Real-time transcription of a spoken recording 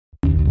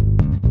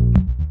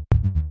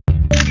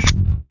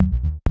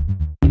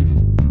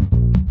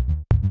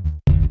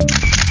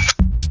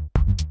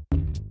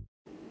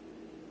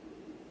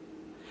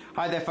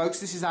Hi there folks,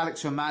 this is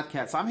Alex from Mad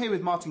Cats. I'm here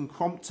with Martin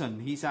Crompton.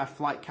 He's our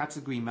flight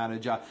category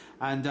manager,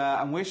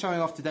 and we're showing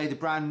off today the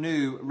brand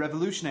new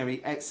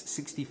revolutionary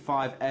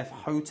X-65F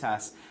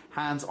H.O.T.A.S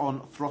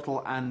hands-on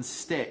throttle and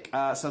stick.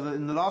 So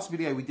in the last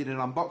video we did an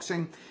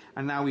unboxing,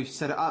 and now we've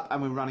set it up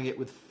and we're running it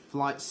with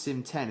Flight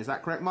Sim 10. Is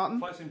that correct, Martin?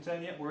 Flight Sim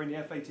 10, yeah, we're in the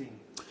F-18.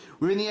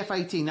 We're in the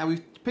F-18. Now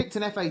we've picked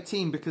an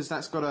F-18 because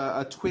that's got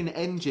a twin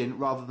engine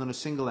rather than a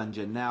single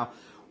engine. Now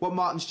what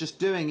Martin's just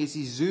doing is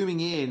he's zooming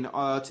in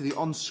to the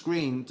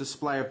on-screen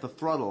display of the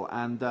throttle,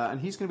 and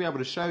he's going to be able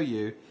to show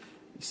you,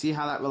 see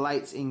how that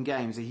relates in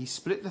game. So he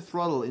split the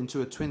throttle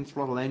into a twin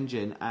throttle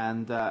engine,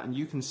 and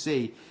you can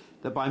see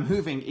that by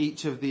moving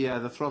each of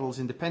the throttles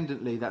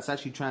independently, that's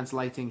actually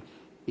translating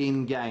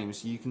in game.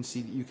 So you can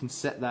see that you can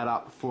set that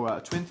up for a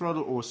twin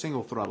throttle or a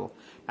single throttle.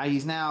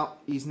 Now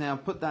he's now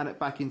put that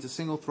back into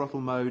single throttle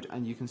mode,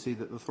 and you can see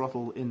that the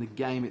throttle in the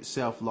game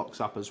itself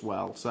locks up as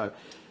well. So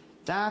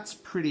that's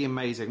pretty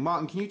amazing.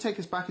 Martin, can you take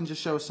us back and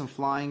just show us some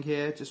flying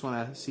here? Just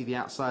want to see the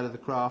outside of the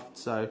craft.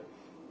 So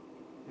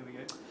here we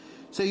go.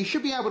 So you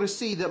should be able to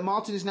see that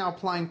Martin is now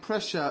applying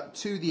pressure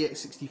to the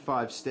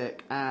X65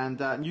 stick, and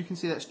you can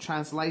see that's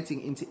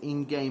translating into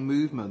in-game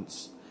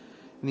movements.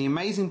 And the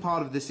amazing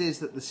part of this is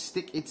that the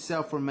stick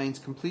itself remains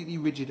completely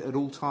rigid at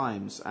all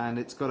times, and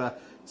it's got a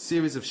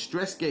series of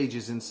stress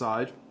gauges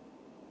inside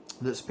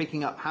that's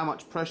picking up how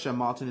much pressure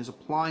Martin is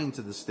applying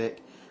to the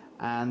stick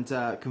and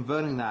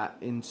converting that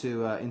into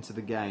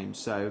the game.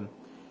 So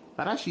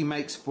that actually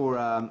makes for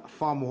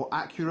far more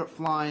accurate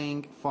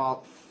flying,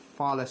 far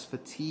less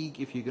fatigue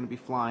if you're going to be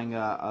flying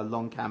a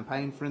long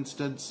campaign, for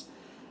instance,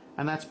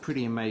 and that's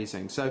pretty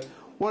amazing. So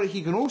what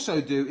he can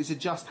also do is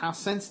adjust how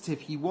sensitive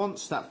he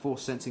wants that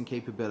force sensing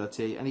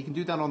capability, and he can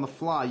do that on the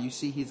fly. You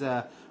see we've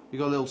got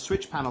a little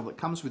switch panel that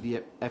comes with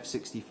the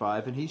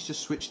F65, and he's just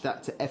switched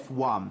that to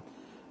F1.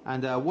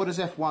 And what does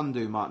F1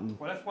 do, Martin?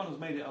 Well, F1 has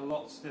made it a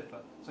lot stiffer,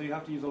 so you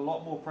have to use a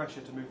lot more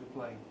pressure to move the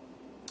plane.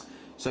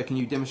 So can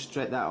you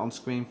demonstrate that on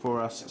screen for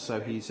us? Okay.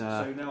 So he's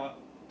so now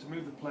to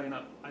move the plane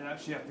up, I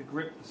actually have to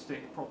grip the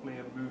stick properly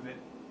and move it.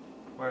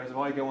 Whereas if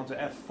I go onto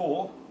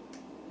F4,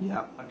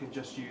 yeah, I can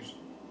just use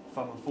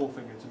thumb and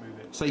forefinger to move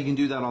it. So you can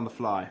do that on the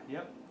fly?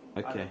 Yep.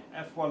 Okay.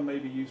 And F1 may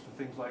be used for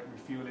things like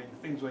refueling,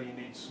 things where you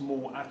need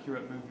small,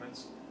 accurate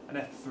movements. And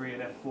F3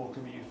 and F4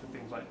 can be used for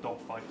things like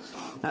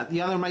dogfights. Now,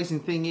 the other amazing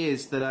thing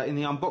is that in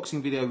the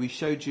unboxing video we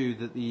showed you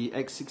that the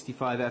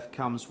X65F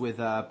comes with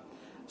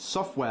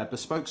software,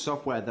 bespoke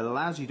software, that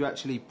allows you to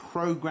actually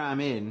program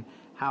in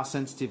how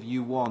sensitive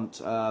you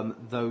want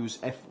those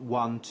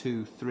F1,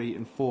 2, 3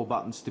 and 4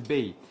 buttons to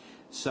be.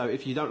 So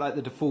if you don't like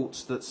the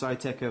defaults that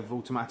Saitek have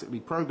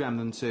automatically programmed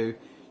them to,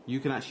 you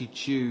can actually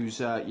choose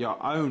your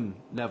own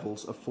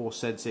levels of force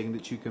sensing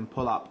that you can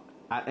pull up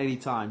at any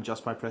time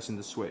just by pressing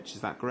the switch.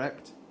 Is that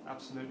correct?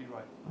 Absolutely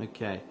right.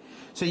 Okay.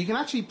 So you can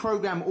actually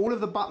program all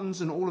of the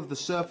buttons and all of the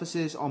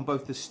surfaces on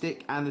both the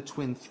stick and the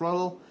twin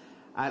throttle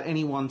at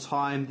any one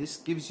time. This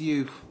gives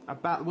you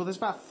there's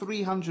about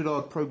 300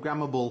 odd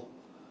programmable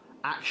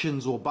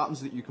actions or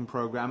buttons that you can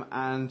program,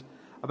 and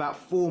about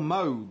 4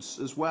 modes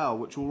as well,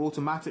 which will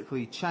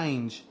automatically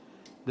change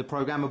the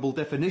programmable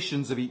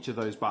definitions of each of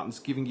those buttons,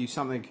 giving you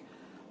something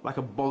like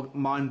a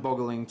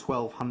mind-boggling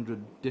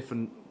 1,200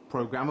 different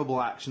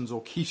programmable actions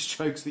or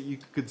keystrokes that you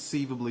could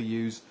conceivably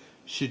use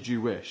should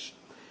you wish.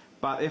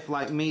 But if,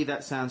 like me,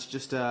 that sounds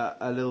just a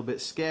little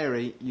bit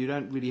scary, you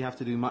don't really have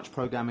to do much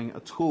programming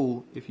at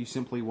all if you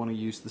simply want to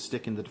use the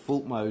stick in the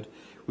default mode,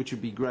 which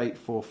would be great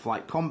for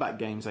flight combat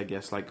games, I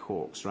guess, like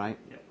Hawks, right?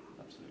 Yeah,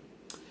 absolutely.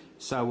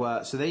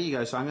 So there you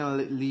go. So I'm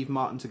going to leave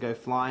Martin to go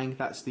flying.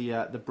 That's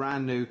the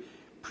brand new,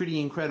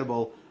 pretty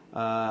incredible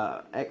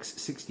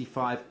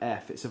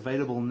X65F. It's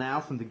available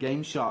now from the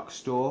Game Shark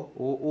store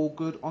or all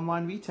good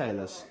online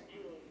retailers.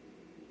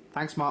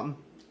 Thanks, Martin.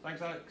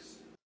 Thanks, Alex.